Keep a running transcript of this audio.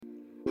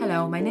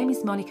Hello, my name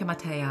is Monica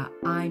Matea.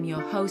 I'm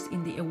your host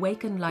in the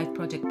Awaken Life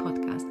Project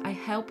podcast. I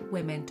help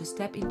women to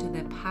step into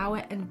their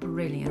power and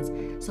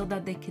brilliance so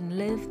that they can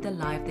live the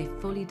life they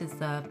fully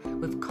deserve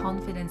with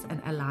confidence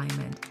and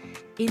alignment.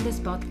 In this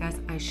podcast,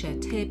 I share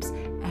tips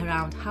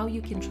around how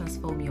you can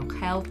transform your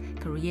health,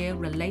 career,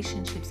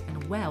 relationships,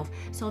 and wealth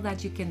so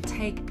that you can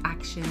take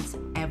actions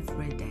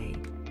every day.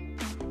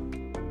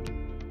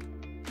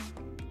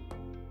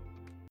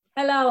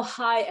 Hello,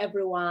 hi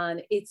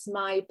everyone. It's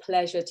my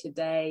pleasure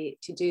today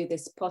to do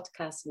this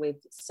podcast with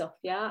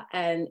Sophia,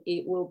 and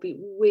it will be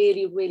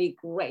really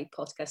great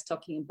podcast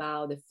talking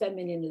about the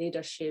feminine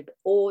leadership,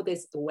 all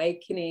this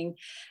awakening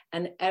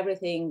and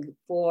everything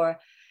for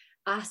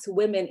us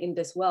women in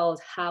this world,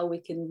 how we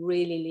can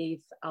really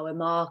leave our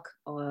mark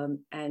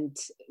and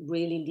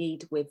really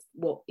lead with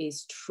what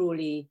is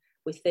truly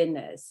within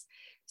us.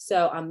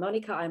 So I'm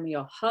Monica, I'm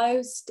your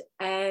host,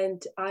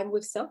 and I'm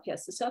with Sophia.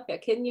 So Sophia,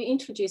 can you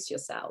introduce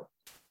yourself?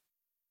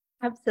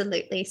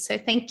 Absolutely. So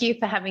thank you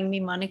for having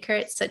me, Monica.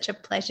 It's such a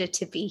pleasure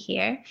to be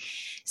here.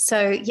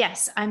 So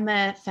yes, I'm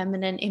a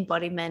feminine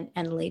embodiment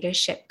and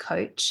leadership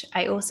coach.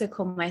 I also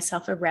call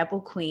myself a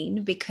rebel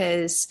queen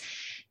because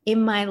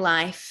in my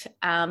life,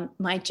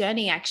 my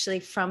journey actually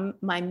from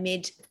my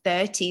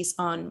mid-30s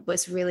on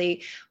was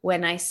really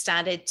when I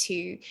started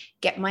to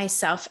get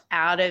myself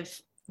out of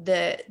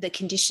the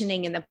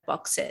conditioning in the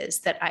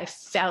boxes that I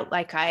felt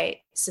like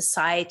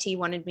society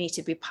wanted me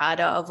to be part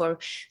of, or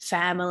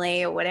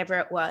family, or whatever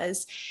it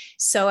was.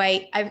 So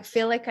I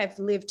feel like I've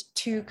lived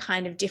two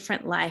kind of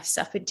different lives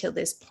up until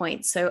this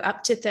point. So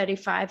up to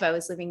 35, I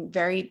was living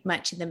very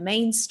much in the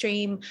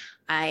mainstream.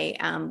 I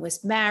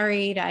was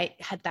married. I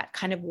had that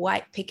kind of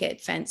white picket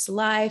fence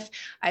life.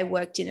 I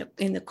worked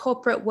in the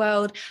corporate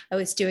world. I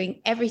was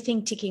doing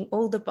everything, ticking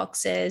all the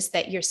boxes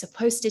that you're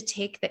supposed to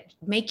tick, that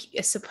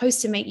are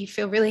supposed to make you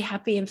feel really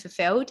happy and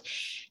fulfilled.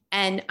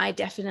 And I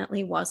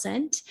definitely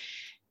wasn't.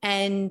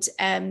 And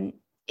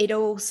it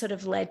all sort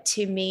of led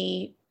to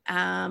me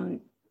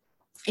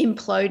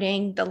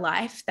imploding the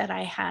life that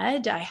I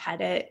had. I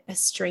had a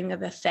string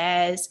of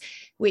affairs,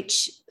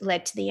 which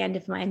led to the end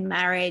of my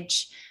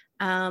marriage.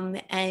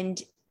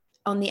 And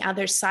on the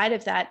other side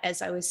of that,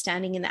 as I was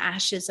standing in the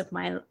ashes of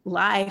my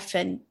life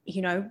and,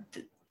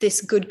 this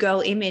good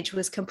girl image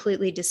was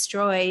completely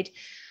destroyed,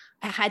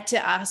 I had to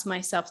ask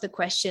myself the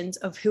questions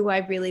of who I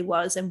really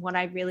was and what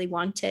I really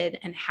wanted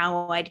and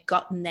how I'd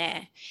gotten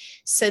there.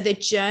 So the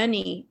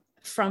journey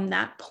from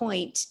that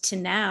point to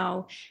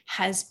now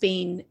has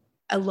been,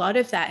 a lot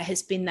of that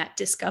has been that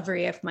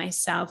discovery of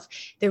myself,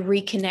 the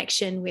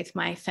reconnection with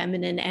my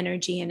feminine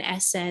energy and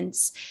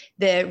essence,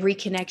 the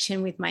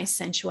reconnection with my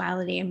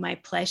sensuality and my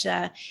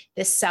pleasure,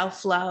 the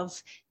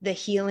self-love, the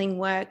healing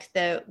work,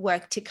 the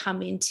work to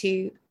come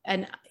into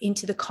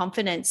the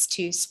confidence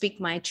to speak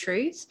my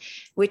truth,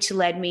 which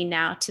led me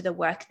now to the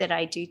work that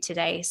I do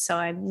today. So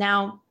I'm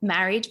now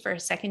married for a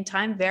second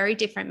time, very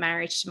different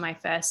marriage to my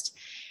first,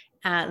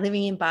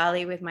 living in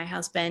Bali with my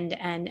husband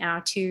and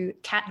our two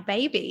cat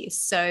babies.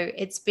 So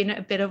it's been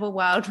a bit of a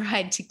wild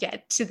ride to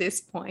get to this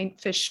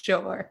point, for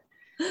sure.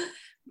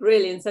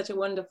 Brilliant, such a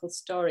wonderful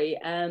story.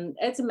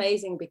 It's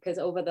amazing because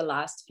over the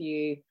last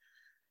few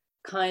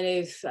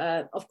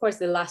of course,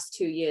 the last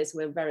 2 years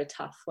were very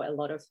tough for a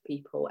lot of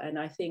people. And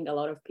I think a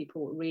lot of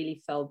people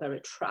really felt very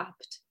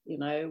trapped,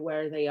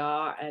 where they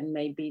are, and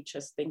maybe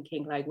just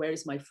thinking like, where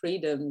is my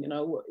freedom?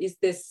 Is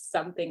this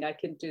something I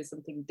can do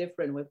something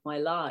different with my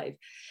life?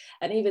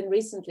 And even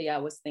recently I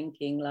was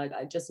thinking like,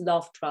 I just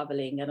love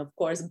traveling. And of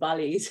course,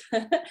 Bali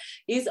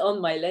is on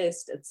my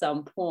list at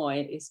some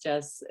point. It's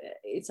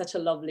such a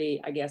lovely,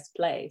 I guess,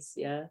 place.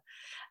 Yeah.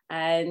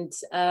 And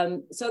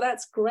so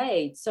that's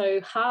great. So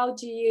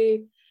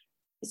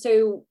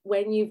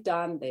when you've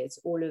done this,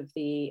 all of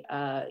the,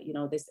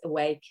 this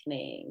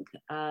awakening,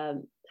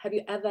 have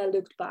you ever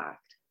looked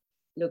back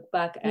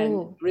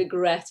and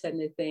regret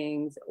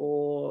anything,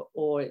 or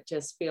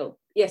just feel,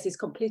 yes, it's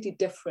completely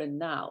different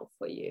now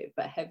for you,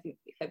 but have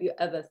you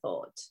ever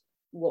thought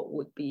what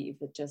would be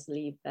if it just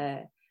leave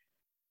there?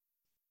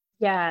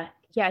 Yeah,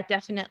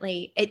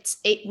 definitely.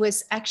 It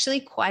was actually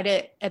quite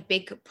a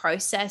big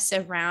process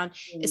around,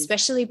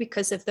 especially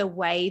because of the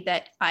way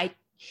that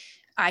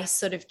I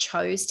sort of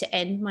chose to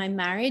end my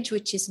marriage,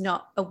 which is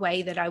not a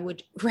way that I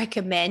would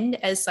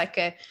recommend as like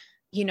a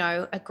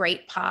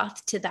great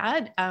path to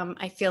that.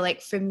 I feel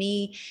like for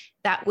me,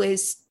 that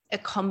was a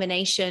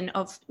combination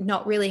of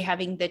not really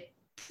having the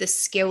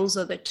skills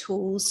or the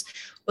tools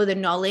or the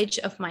knowledge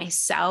of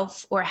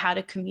myself or how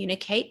to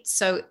communicate.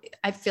 So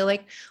I feel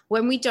like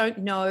when we don't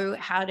know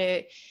how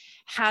to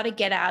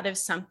get out of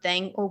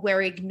something, or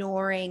we're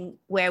ignoring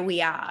where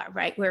we are,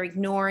 right? We're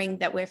ignoring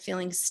that we're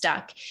feeling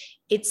stuck.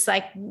 It's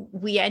like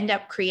we end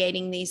up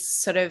creating these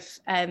sort of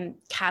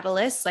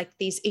catalysts, like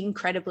these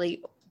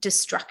incredibly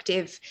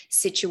destructive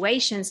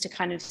situations to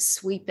kind of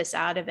sweep us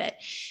out of it.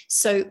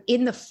 So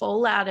in the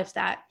fallout of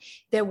that,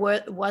 there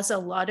was a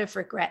lot of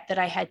regret that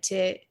I had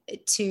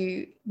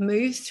to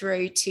move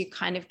through to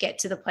kind of get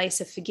to the place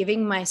of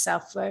forgiving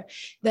myself for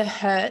the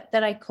hurt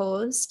that I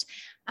caused.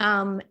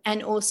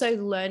 And also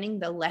learning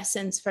the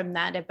lessons from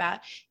that about,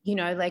 you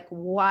know, like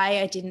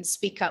why I didn't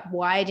speak up,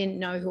 why I didn't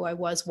know who I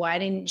was, why I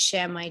didn't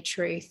share my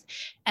truth,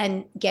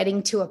 and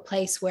getting to a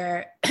place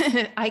where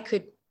I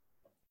could,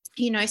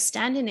 you know,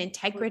 stand in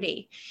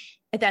integrity.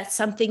 That's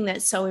something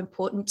that's so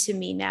important to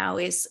me now,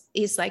 is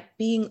like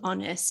being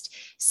honest,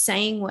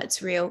 saying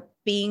what's real,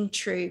 being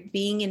true,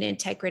 being in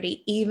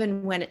integrity,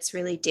 even when it's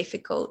really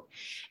difficult.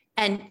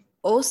 And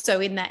also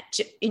in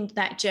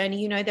that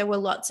journey, you know, there were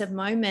lots of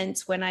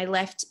moments when I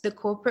left the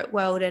corporate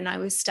world and I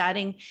was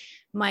starting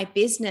my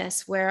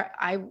business where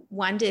I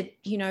wondered,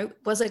 you know,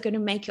 was I going to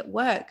make it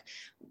work?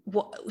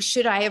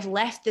 Should I have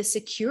left the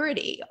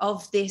security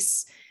of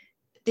this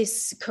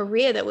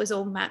career that was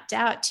all mapped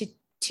out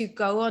to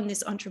go on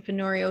this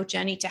entrepreneurial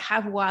journey, to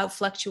have wild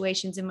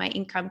fluctuations in my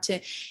income, to,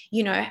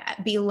 you know,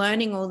 be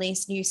learning all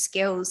these new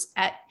skills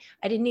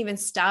I didn't even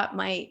start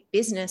my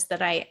business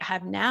that I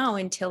have now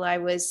until I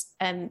was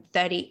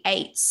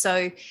 38.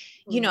 So,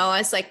 you know, I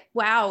was like,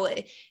 wow,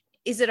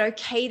 is it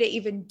okay to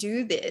even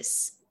do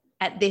this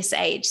at this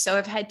age? So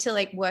I've had to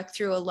like work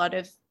through a lot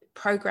of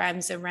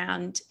programs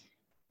around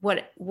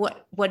what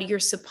you're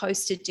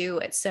supposed to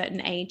do at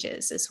certain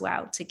ages as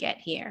well to get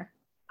here.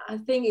 I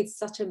think it's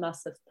such a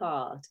massive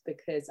part,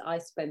 because I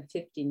spent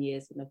 15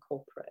 years in a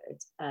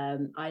corporate.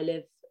 I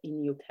live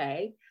in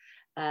UK,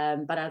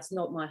 but that's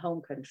not my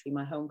home country.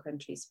 My home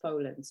country is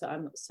Poland. So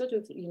I'm sort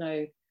of, you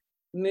know,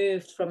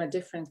 moved from a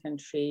different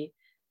country.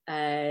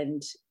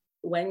 And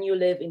when you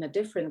live in a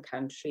different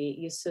country,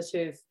 you sort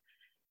of,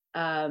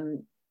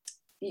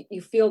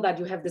 you feel that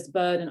you have this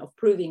burden of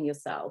proving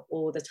yourself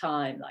all the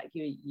time. Like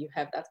you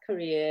have that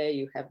career,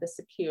 you have the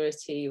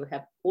security, you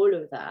have all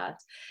of that.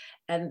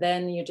 And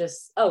then you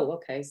just, oh,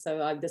 okay,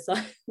 so I've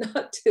decided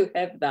not to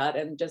have that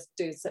and just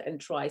do and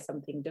try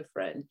something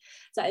different.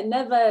 So I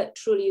never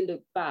truly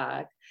look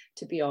back,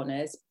 to be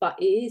honest, but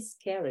it is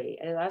scary.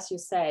 And as you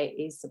say,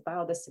 it's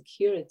about the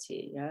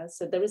security. Yeah.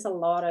 So there is a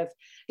lot of,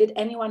 did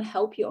anyone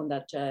help you on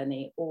that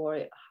journey,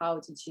 or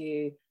how did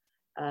you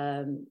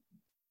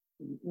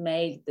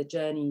made the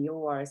journey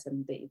yours,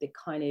 and the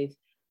kind of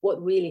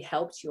what really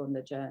helped you on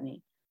the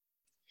journey?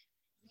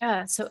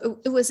 Yeah, so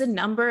it was a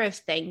number of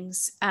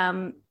things.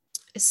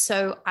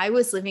 So I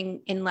was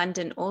living in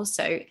London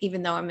also,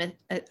 even though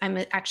I'm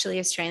actually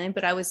Australian,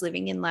 but I was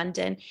living in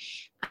London.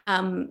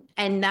 And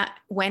that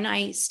when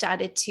I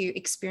started to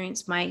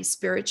experience my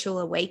spiritual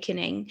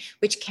awakening,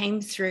 which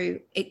came through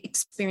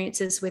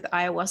experiences with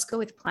ayahuasca,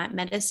 with plant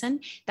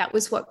medicine, that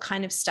was what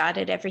kind of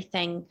started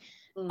everything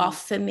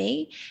off for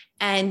me.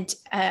 And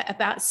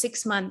about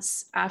 6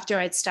 months after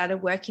I'd started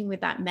working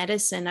with that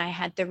medicine, I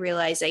had the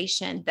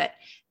realization that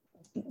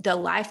the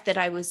life that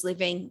I was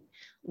living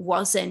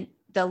wasn't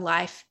the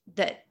life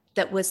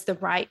that was the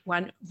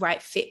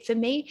right fit for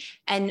me.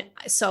 And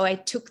so I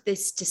took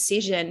this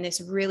decision,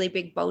 this really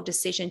big, bold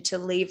decision, to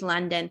leave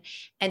London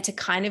and to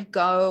kind of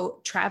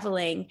go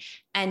traveling,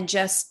 and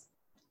just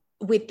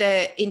with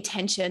the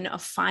intention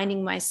of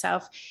finding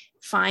myself,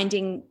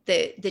 finding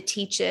the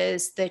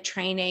teachers, the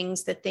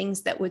trainings, the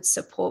things that would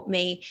support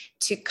me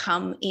to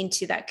come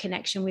into that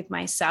connection with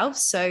myself.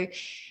 So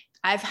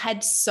I've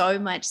had so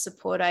much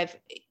support. I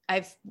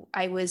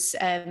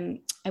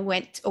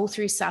went all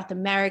through South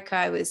America.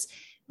 I was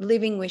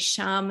living with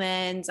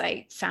shamans.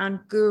 I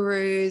found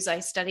gurus. I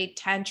studied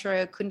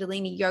Tantra,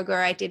 Kundalini yoga.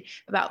 I did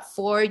about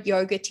 4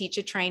 yoga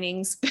teacher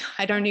trainings.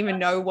 I don't even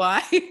know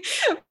why.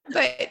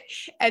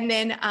 And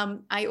then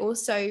I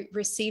also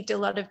received a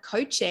lot of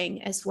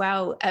coaching as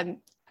well.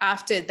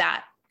 After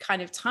that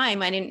kind of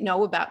time, I didn't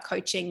know about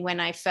coaching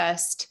when I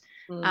first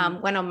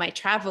went on my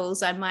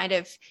travels. I might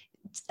have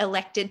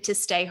elected to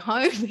stay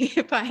home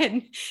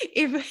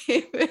if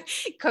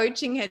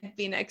coaching had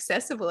been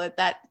accessible at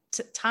that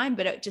time,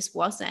 but it just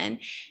wasn't.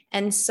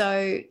 And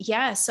so,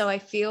 yeah, so I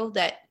feel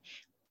that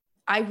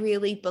I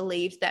really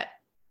believe that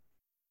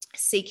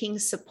seeking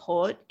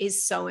support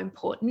is so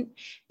important,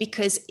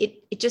 because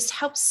it just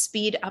helps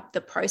speed up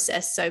the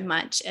process so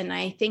much. And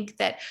I think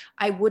that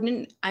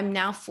I'm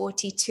now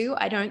 42.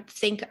 I don't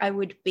think I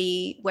would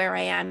be where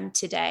I am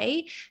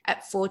today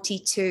at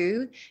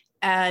 42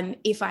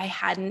 if I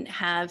hadn't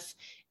have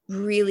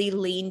really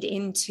leaned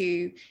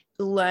into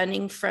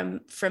learning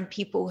from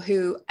people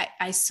who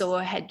I saw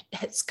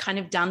has kind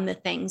of done the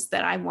things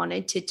that I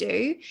wanted to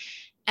do,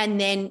 and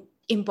then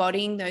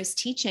embodying those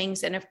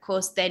teachings. And of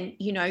course, then,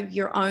 you know,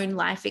 your own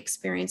life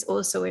experience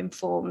also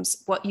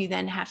informs what you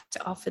then have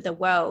to offer the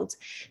world.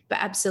 But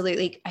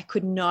absolutely, I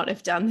could not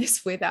have done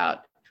this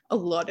without a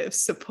lot of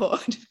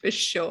support, for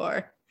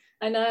sure.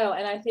 I know.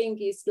 And I think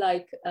it's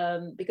like,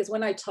 because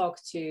when I talk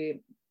to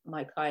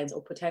my clients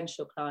or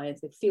potential clients,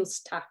 they feel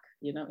stuck,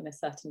 you know, in a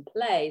certain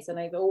place. And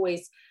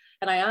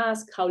I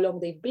ask how long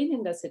they've been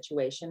in that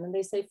situation, and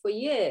they say for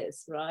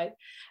years, right?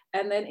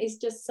 And then it's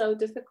just so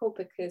difficult,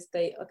 because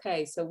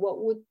so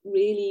what would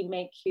really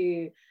make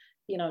you,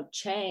 you know,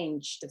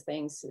 change the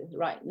things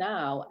right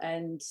now?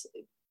 And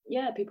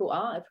yeah, people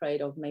are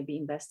afraid of maybe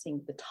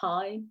investing the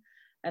time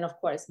and of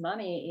course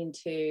money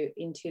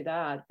into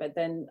that. But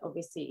then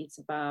obviously it's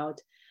about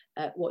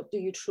what do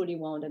you truly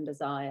want and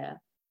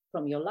desire?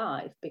 from your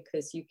life,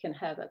 because you can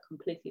have a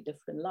completely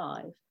different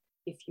life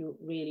if you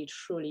really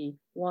truly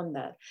want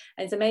that.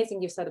 And it's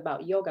amazing you said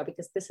about yoga,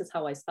 because this is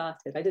how I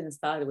started. I didn't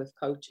start with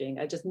coaching.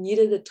 I just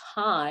needed the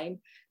time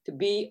to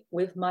be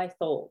with my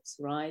thoughts,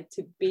 right?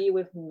 To be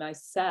with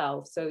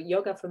myself. So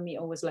yoga for me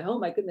always like, oh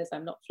my goodness,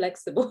 I'm not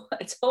flexible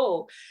at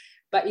all.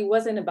 But it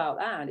wasn't about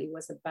that. It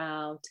was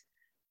about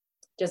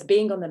just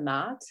being on the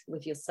mat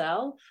with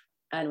yourself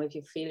and with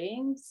your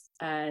feelings,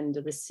 and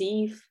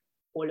receive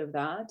all of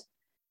that.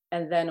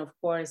 And then, of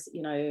course,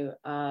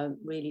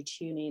 really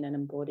tune in and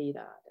embody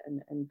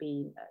that, and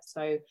being there.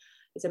 So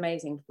it's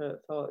amazing for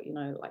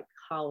like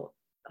how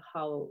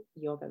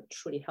yoga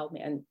truly helped me.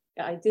 And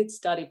I did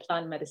study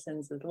plant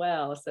medicines as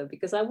well. So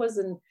because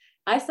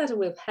I started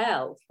with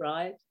health,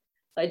 right?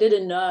 I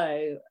didn't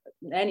know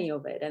any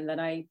of it. And then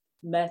I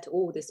met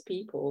all these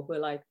people who were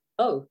like,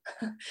 oh,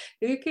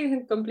 you can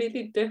have a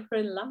completely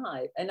different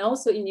life. And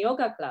also in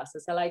yoga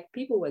classes,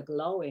 people were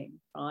glowing,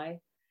 right?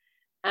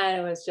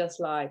 And it was just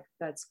like,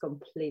 that's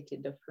completely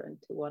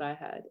different to what I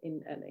had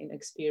in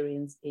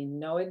experience in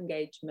no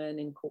engagement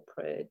in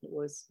corporate. It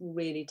was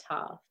really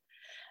tough.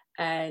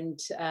 And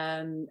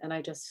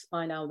I just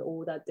find out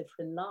all that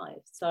different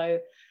life. So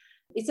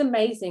it's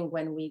amazing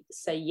when we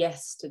say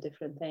yes to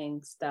different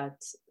things,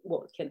 that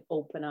what can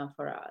open up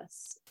for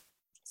us.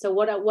 So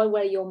what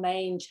were your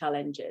main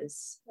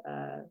challenges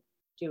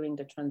during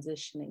the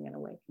transitioning and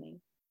awakening?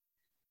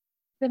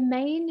 The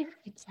main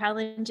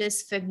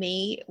challenges for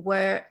me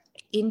were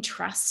in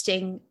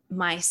trusting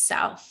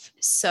myself.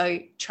 So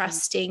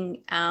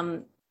trusting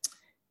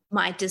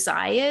my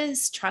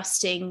desires,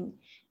 trusting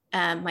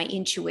my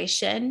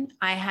intuition.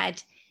 I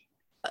had,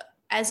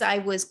 as I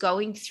was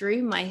going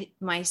through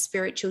my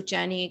spiritual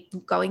journey,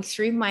 going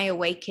through my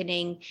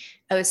awakening,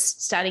 I was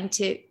starting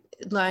to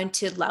learn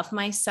to love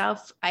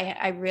myself.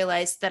 I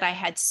realized that I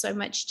had so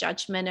much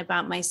judgment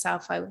about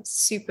myself. I was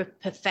super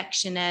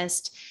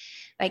perfectionist,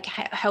 like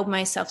held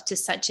myself to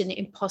such an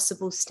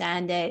impossible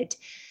standard,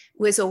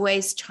 was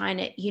always trying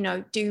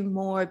to, do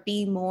more,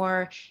 be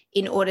more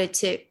in order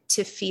to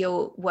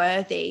feel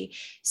worthy.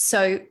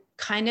 So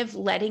kind of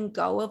letting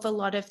go of a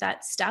lot of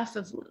that stuff,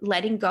 of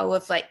letting go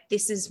of like,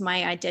 this is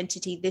my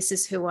identity, this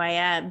is who I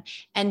am,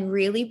 and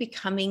really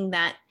becoming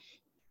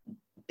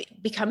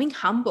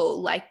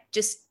humble, like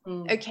just,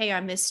 okay,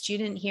 I'm a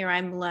student here,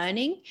 I'm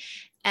learning.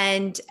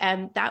 And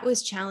that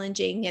was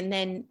challenging. And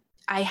then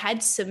I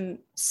had some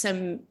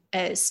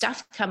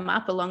stuff come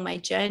up along my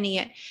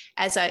journey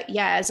as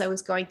I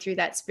was going through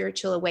that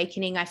spiritual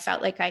awakening. I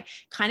felt like I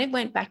kind of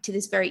went back to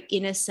this very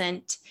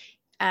innocent,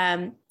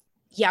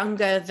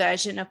 younger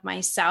version of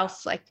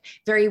myself, like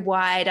very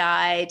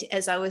wide-eyed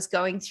as I was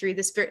going through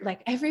the spirit,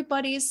 like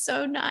everybody is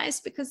so nice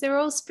because they're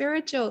all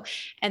spiritual.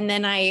 And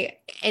then I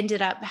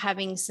ended up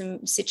having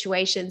some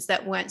situations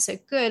that weren't so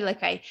good.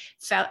 Like I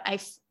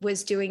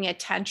was doing a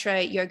tantra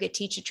yoga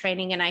teacher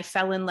training, and I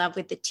fell in love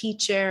with the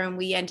teacher, and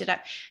we ended up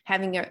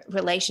having a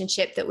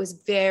relationship that was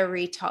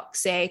very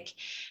toxic.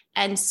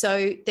 And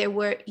so there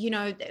were,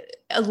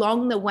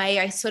 along the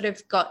way, I sort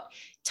of got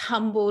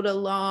tumbled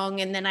along,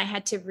 and then I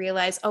had to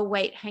realize, oh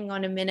wait, hang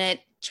on a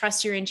minute,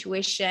 trust your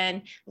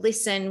intuition,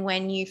 listen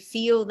when you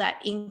feel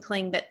that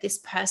inkling that this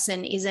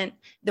person isn't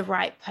the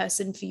right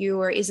person for you,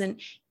 or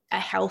isn't a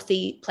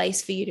healthy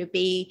place for you to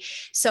be.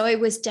 So I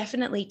was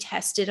definitely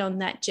tested on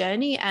that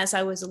journey. As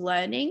I was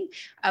learning,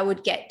 I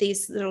would get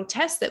these little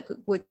tests that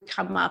would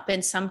come up,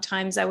 and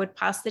sometimes I would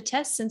pass the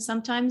tests, and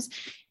sometimes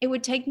it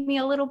would take me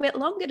a little bit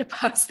longer to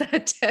pass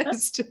that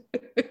test.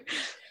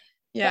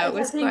 Yeah, it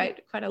was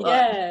quite a lot.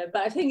 Yeah,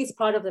 but I think it's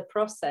part of the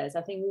process.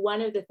 I think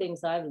one of the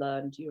things I've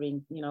learned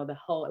during, the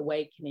whole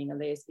awakening of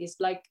this is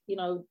like,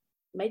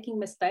 making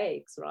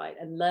mistakes, right?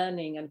 And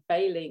learning and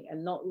failing,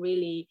 and not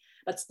really,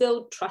 but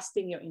still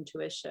trusting your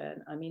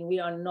intuition. I mean, we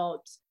are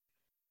not,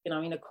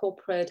 in a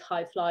corporate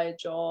high flyer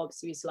job.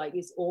 So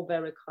it's all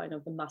very kind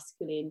of a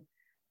masculine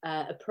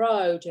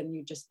approach, and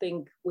you just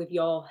think with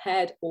your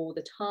head all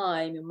the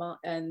time,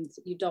 and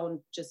you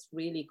don't just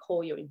really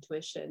call your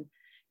intuition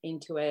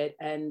into it,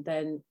 and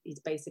then it's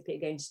basically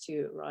against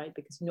you, right?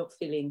 Because you're not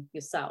feeling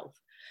yourself.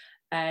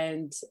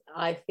 And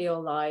I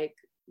feel like,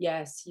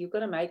 yes, you're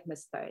going to make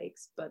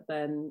mistakes, but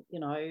then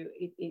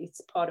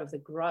it's part of the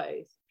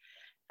growth.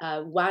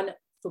 One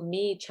for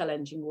me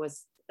challenging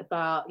was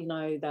about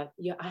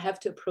I have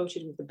to approach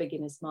it with the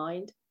beginner's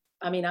mind.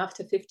 I mean,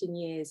 after 15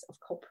 years of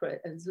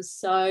corporate, and it was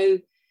so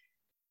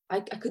I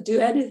could do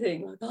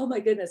anything, like, oh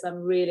my goodness,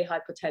 I'm really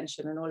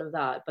hypertension and all of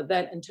that. But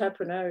then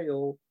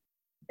entrepreneurial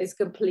is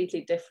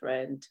completely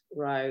different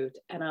road.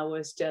 And I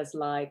was just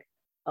like,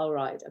 all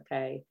right,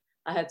 okay.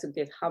 I had to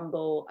get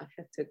humble. I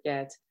had to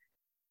get,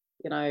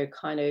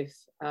 kind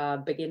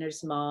of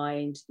beginner's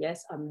mind.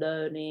 Yes, I'm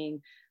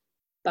learning.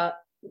 But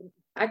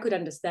I could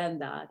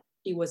understand that.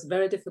 It was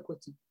very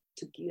difficult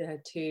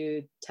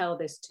to tell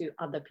this to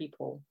other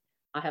people.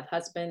 I have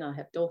husband, I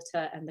have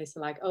daughter, and they're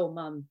like, oh,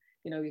 mum,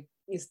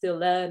 you're still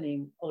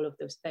learning all of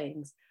those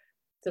things.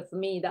 So for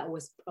me, that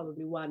was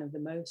probably one of the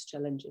most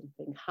challenging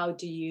things. How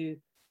do you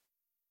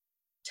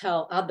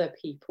tell other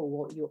people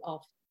what you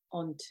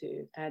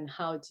onto, and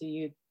how do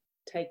you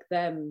take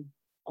them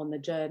on the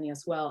journey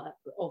as well,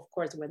 of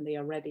course, when they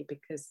are ready,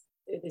 because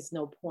there's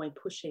no point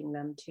pushing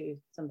them to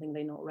something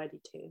they're not ready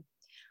to.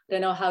 I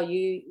don't know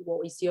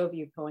what is your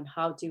viewpoint?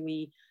 How do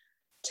we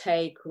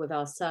take with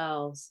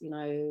ourselves, you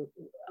know,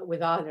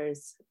 with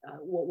others?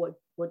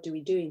 What do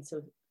we do in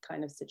sort of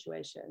kind of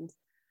situations?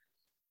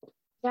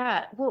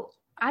 Yeah, well,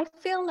 I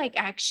feel like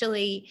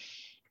actually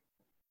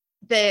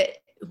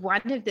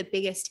one of the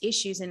biggest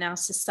issues in our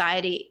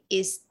society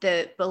is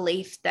the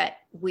belief that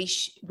we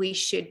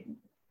should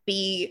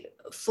be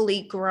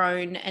fully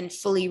grown and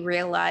fully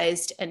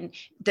realized, and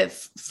the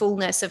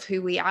fullness of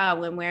who we are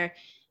when we're,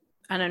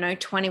 I don't know,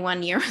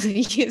 21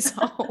 years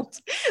old.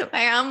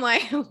 I'm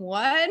like,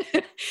 what?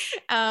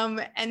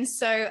 And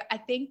so I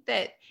think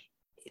that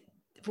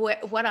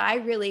what I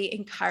really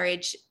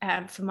encourage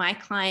for my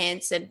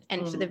clients and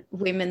for the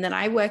women that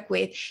I work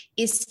with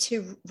is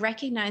to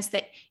recognize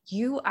that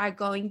you are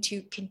going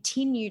to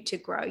continue to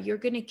grow. You're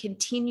going to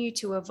continue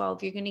to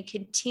evolve. You're going to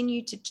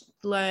continue to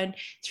learn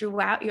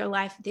throughout your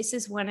life. This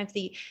is one of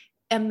the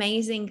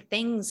amazing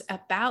things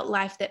about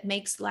life that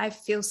makes life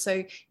feel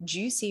so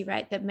juicy,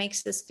 right? That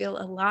makes us feel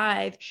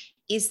alive,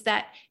 is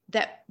that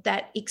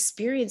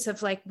experience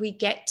of like, we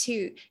get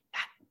to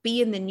be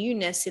in the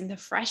newness, in the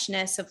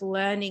freshness of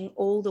learning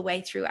all the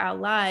way through our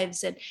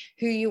lives. And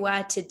who you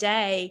are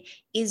today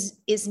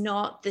is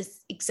not the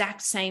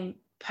exact same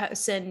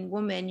person,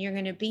 woman you're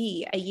going to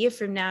be a year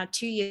from now,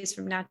 2 years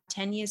from now,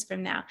 10 years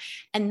from now.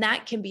 And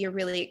that can be a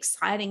really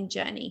exciting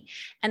journey.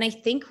 And I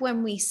think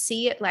when we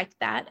see it like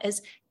that,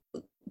 as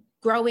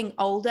growing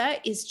older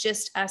is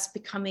just us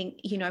becoming,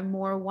 you know,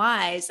 more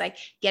wise, like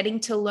getting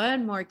to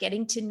learn more,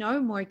 getting to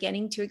know more,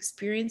 getting to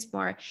experience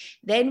more,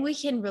 then we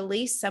can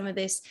release some of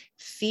this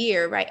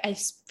fear, right? I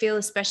feel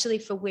especially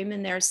for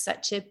women, there's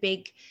such a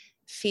big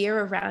fear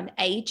around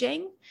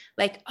aging,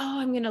 like, oh,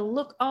 I'm going to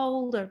look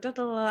old, or blah,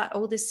 blah, blah,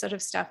 all this sort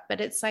of stuff.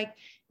 But it's like,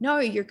 no,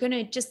 you're going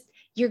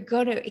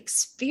to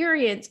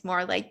experience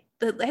more. Like,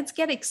 let's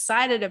get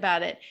excited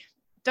about it.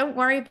 Don't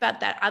worry about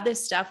that other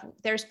stuff.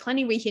 There's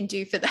plenty we can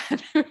do for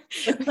that.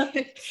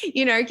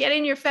 You know, get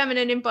in your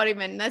feminine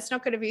embodiment. And that's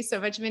not going to be so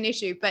much of an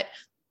issue. But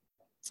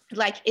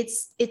like,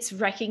 it's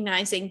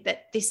recognizing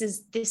that this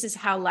is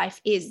how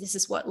life is. This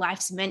is what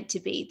life's meant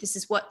to be. This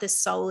is what the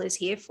soul is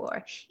here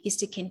for, is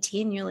to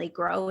continually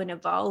grow and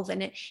evolve.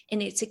 And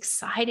it's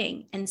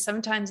exciting. And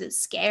sometimes it's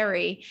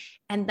scary,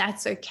 and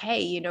that's okay.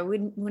 You know,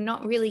 we're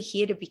not really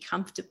here to be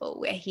comfortable.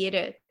 We're here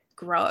to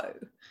grow,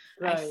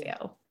 right. I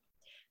feel.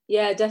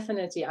 Yeah,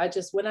 definitely.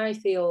 When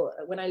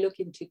I look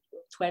into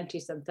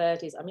 20s and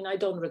 30s, I mean, I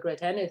don't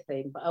regret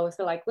anything, but I was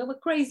like, well, we're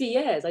crazy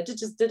years. I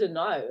just didn't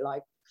know,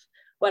 like,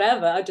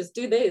 whatever, I just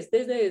do this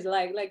is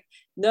like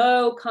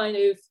no kind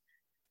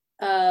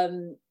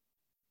of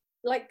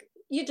like,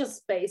 you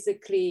just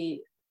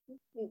basically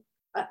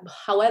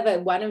however,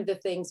 one of the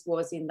things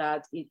was in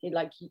that,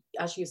 like,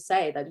 as you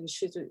say, that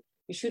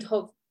you should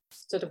have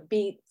sort of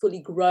be fully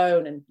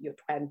grown in your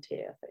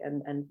 20th,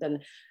 and then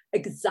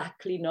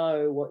exactly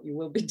know what you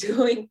will be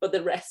doing for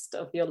the rest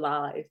of your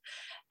life.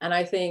 And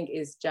I think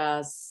it's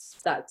just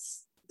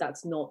that's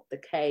not the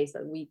case,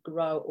 that we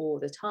grow all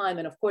the time.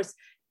 And of course,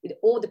 it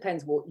all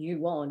depends what you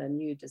want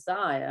and you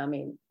desire. I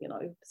mean, you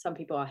know, some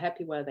people are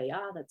happy where they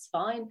are, that's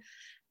fine.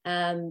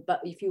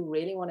 But if you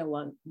really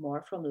want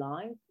more from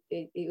life,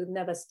 it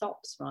never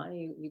stops, right?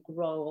 You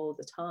grow all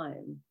the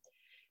time.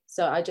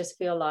 So I just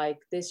feel like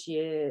this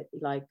year,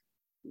 like,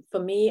 for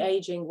me,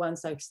 aging,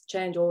 once I've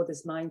changed all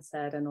this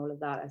mindset and all of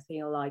that, I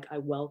feel like I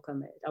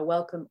welcome it. I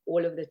welcome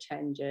all of the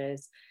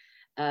changes.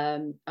 I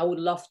would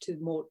love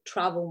to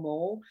travel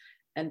more.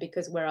 And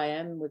because where I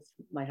am with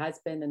my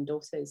husband and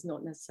daughter, it's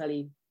not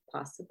necessarily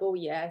possible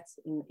yet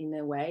in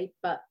a way.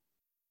 But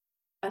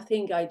I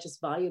think I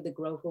just value the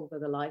growth over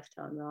the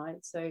lifetime,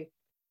 right? So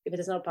if it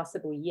is not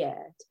possible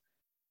yet,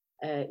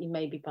 it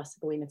may be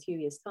possible in a few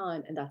years'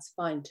 time, and that's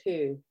fine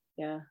too.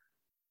 Yeah.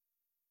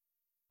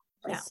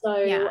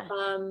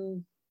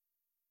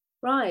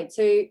 Right.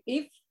 So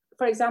if,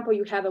 for example,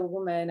 you have a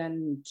woman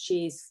and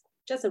she's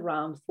just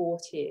around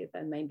 40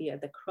 and maybe at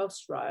the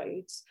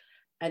crossroads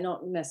and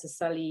not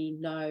necessarily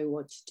know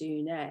what to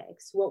do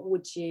next, what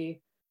would you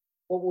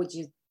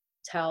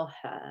tell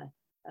her?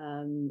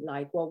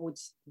 Like, what would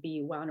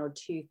be one or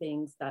two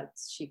things that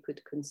she could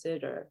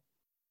consider?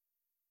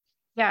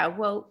 Yeah,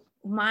 well,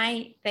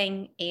 my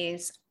thing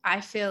is,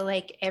 I feel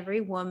like every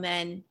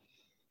woman,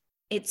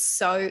 it's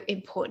so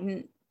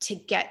important to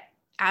get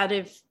out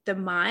of the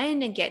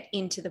mind and get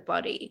into the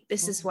body.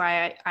 This is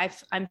why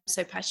I'm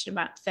so passionate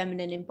about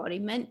feminine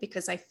embodiment,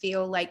 because I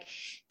feel like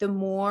the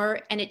more,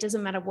 and it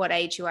doesn't matter what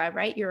age you are,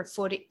 right? You're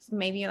 40,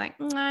 maybe you're like,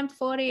 I'm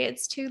 40,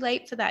 it's too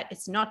late for that.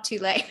 It's not too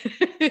late.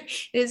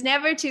 It's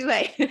never too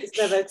late. It's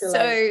never too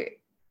late.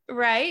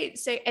 Right.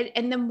 So,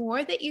 and the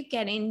more that you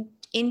get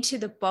into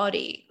the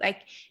body,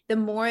 like the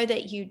more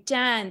that you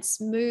dance,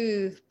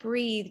 move,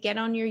 breathe, get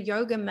on your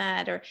yoga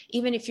mat, or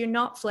even if you're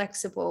not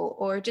flexible,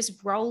 or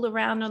just roll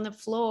around on the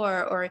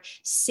floor or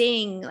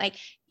sing, like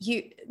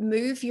you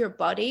move your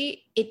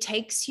body, it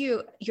takes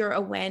your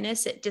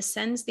awareness, it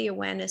descends the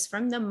awareness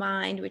from the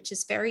mind, which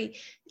is very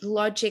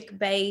logic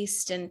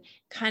based and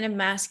kind of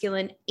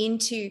masculine,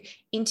 into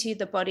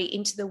the body,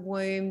 into the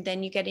womb.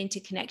 Then you get into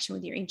connection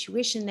with your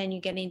intuition, then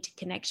you get into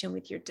connection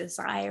with your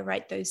desire,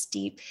 right? Those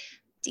deep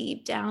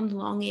down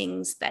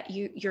longings that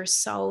your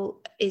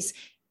soul is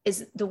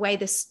the way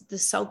the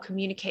soul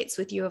communicates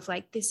with you, of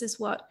like, this is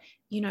what,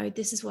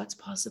 this is what's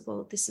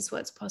possible, this is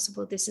what's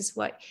possible, this is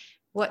what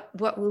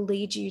will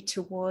lead you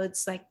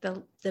towards like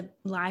the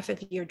life of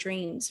your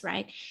dreams,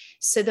 right?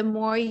 So the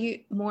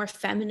more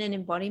feminine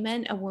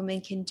embodiment a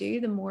woman can do,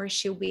 the more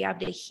she'll be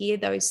able to hear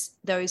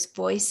those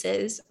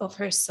voices of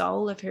her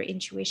soul, of her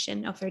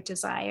intuition, of her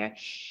desire.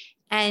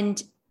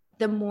 And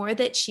the more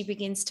that she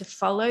begins to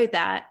follow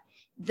that,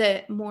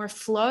 the more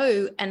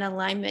flow and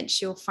alignment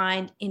she'll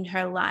find in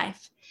her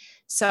life.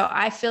 So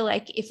I feel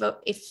like if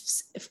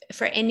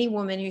for any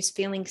woman who's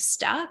feeling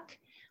stuck,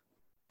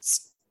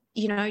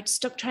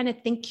 stop trying to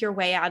think your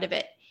way out of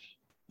it.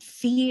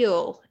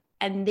 Feel,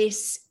 and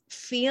this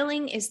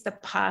feeling is the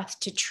path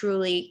to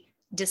truly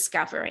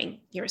discovering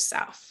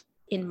yourself,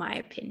 in my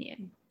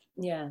opinion.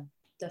 Yeah,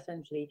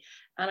 definitely.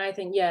 And I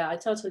think, I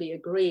totally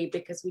agree,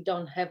 because we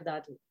don't have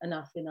that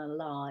enough in our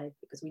life,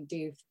 because we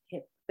do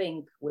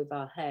think with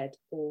our head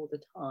all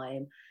the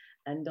time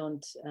and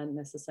don't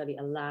necessarily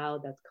allow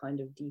that kind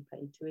of deeper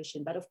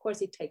intuition. But of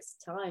course, it takes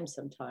time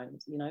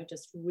sometimes,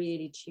 just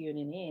really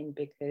tuning in,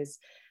 because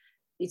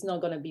it's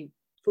not going to be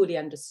fully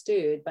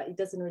understood, but it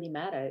doesn't really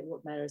matter.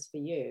 What matters for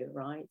you,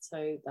 right?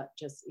 So that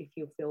just, if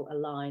you feel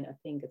aligned, I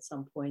think at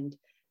some point,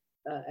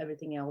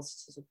 everything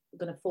else is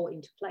going to fall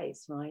into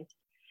place, right?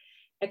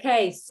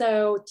 Okay,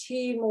 so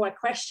 2 more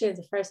questions.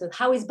 The first one,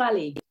 how is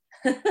Bali?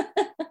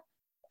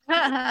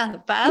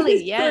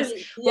 Bali, yes.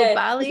 Truly, well,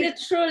 Bali, is it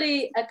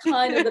truly a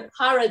kind of a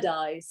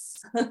paradise?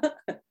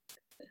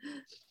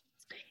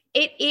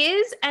 It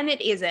is and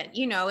it isn't.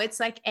 It's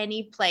like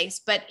any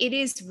place, but it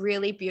is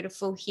really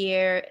beautiful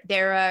here.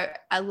 There are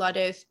a lot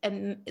of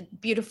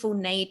beautiful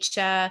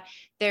nature.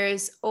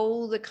 There's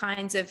all the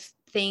kinds of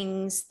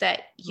things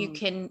that you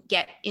can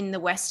get in the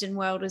Western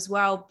world as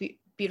well.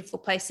 Beautiful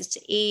places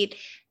to eat,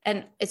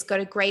 and it's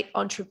got a great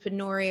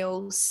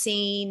entrepreneurial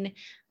scene.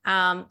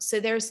 So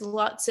there's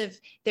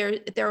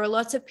there are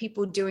lots of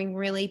people doing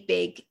really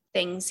big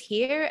things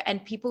here,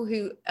 and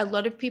a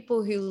lot of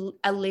people who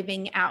are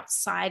living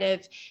outside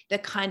of the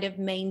kind of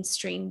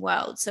mainstream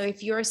world. So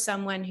if you're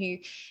someone who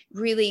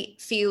really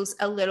feels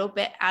a little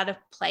bit out of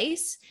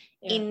place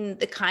in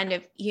the kind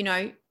of,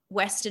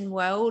 Western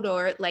world,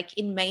 or like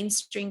in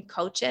mainstream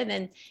culture,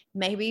 then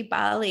maybe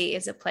Bali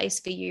is a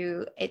place for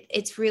you.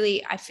 It's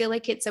really, I feel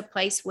like it's a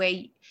place where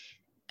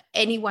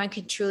anyone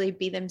can truly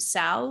be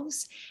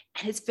themselves,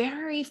 and it's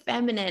very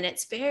feminine,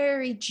 it's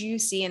very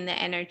juicy in the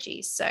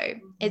energy, so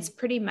it's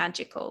pretty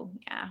magical.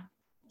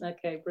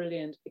 Okay,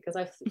 brilliant. Because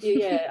I've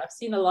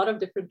seen a lot of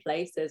different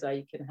places where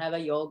you can have a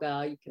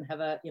yoga, you can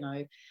have a,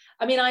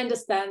 I mean, I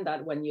understand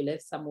that when you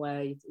live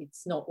somewhere,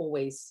 it's not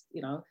always,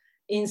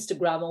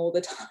 Instagram all the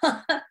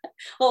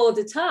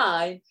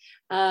time,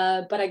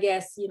 but I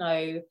guess,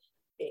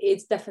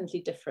 it's definitely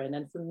different.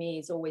 And for me,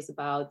 it's always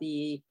about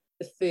the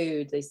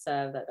food they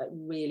serve, that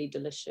really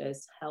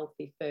delicious,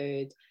 healthy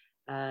food,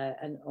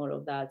 and all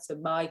of that. So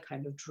my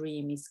kind of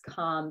dream is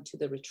come to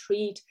the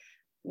retreat,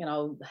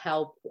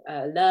 help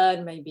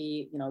learn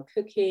maybe,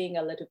 cooking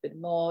a little bit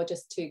more,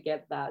 just to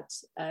get that,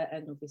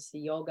 and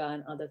obviously yoga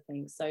and other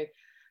things. So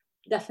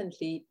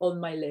definitely on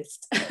my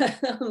list,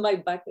 on my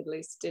bucket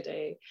list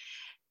today.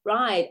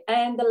 Right.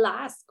 And the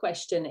last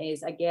question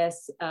is, I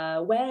guess,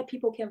 where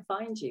people can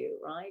find you,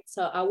 right?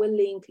 So I will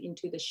link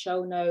into the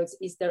show notes.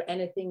 Is there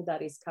anything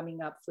that is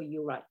coming up for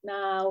you right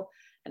now?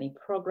 Any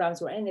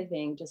programs or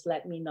anything, just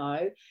let me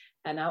know.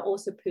 And I'll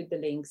also put the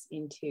links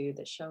into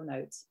the show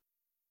notes.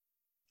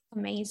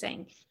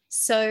 Amazing.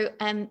 So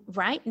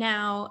right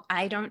now,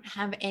 I don't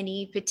have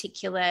any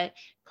particular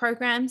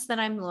programs that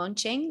I'm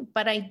launching,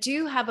 but I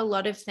do have a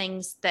lot of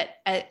things that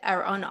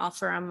are on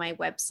offer on my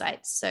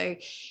website. So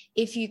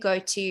if you go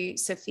to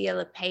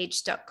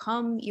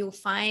sophialepage.com, you'll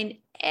find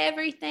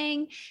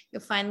everything.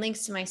 You'll find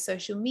links to my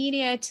social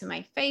media, to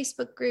my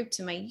Facebook group,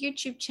 to my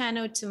YouTube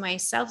channel, to my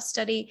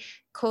self-study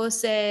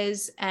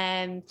courses,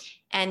 and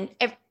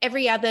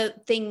every other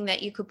thing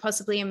that you could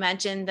possibly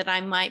imagine that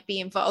I might be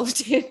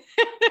involved in.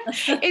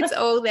 It's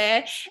all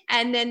there.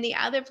 And then the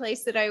other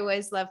place that I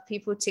always love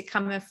people to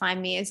come and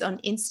find me is on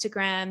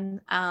Instagram.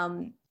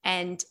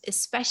 And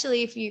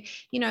especially if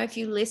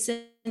you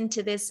listen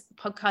to this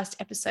podcast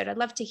episode, I'd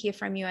love to hear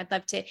from you. I'd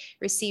love to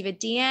receive a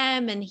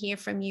DM and hear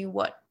from you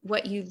what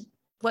your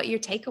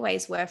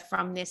takeaways were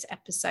from this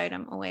episode.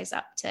 I'm always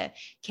up to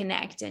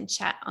connect and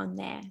chat on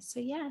there. So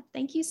yeah,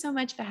 thank you so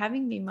much for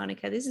having me,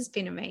 Monica. This has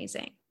been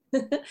amazing.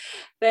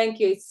 Thank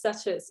you. It's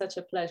such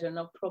a pleasure.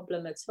 No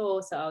problem at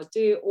all. So I'll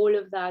do all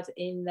of that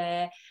in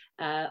there,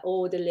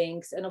 all the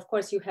links, and of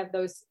course you have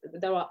those.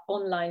 There are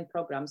online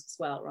programs as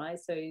well, right?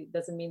 So it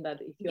doesn't mean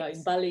that if you are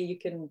in Bali, you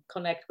can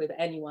connect with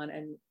anyone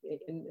and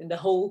in the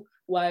whole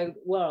wide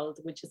world,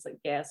 which is, I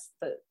guess,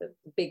 the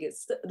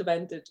biggest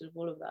advantage of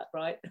all of that,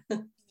 right?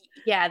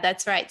 Yeah,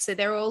 that's right. So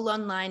they're all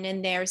online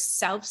and they're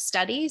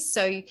self-studies.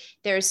 So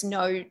there's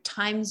no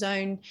time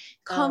zone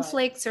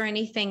conflicts or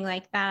anything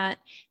like that.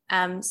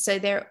 So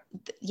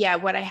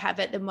what I have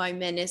at the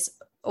moment is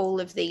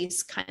all of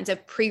these kinds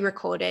of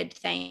pre-recorded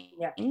things.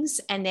 Yeah.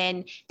 And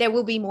then there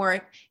will be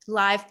more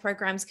live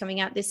programs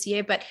coming out this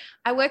year, but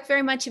I work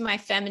very much in my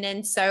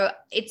feminine. So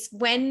it's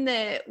when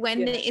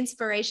the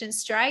inspiration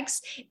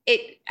strikes,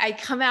 I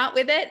come out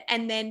with it.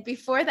 And then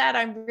before that,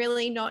 I'm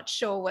really not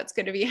sure what's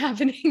going to be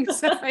happening.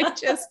 So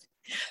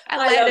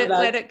I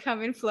let it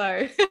come and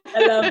flow.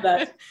 I love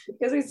that,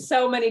 because it's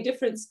so many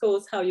different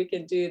schools how you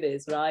can do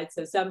this, right?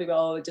 So some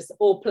people just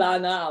all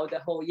plan out the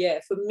whole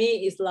year. For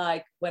me, it's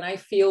like when I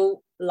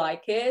feel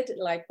like it,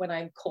 like when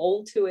I'm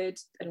called to it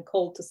and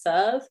called to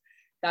serve,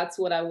 that's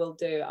what I will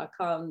do. I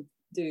can't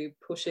do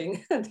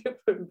pushing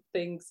different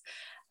things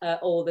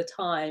all the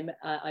time.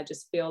 I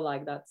just feel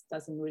like that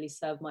doesn't really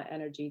serve my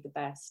energy the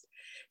best.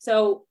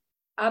 So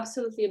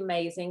absolutely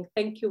amazing.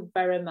 Thank you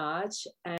very much.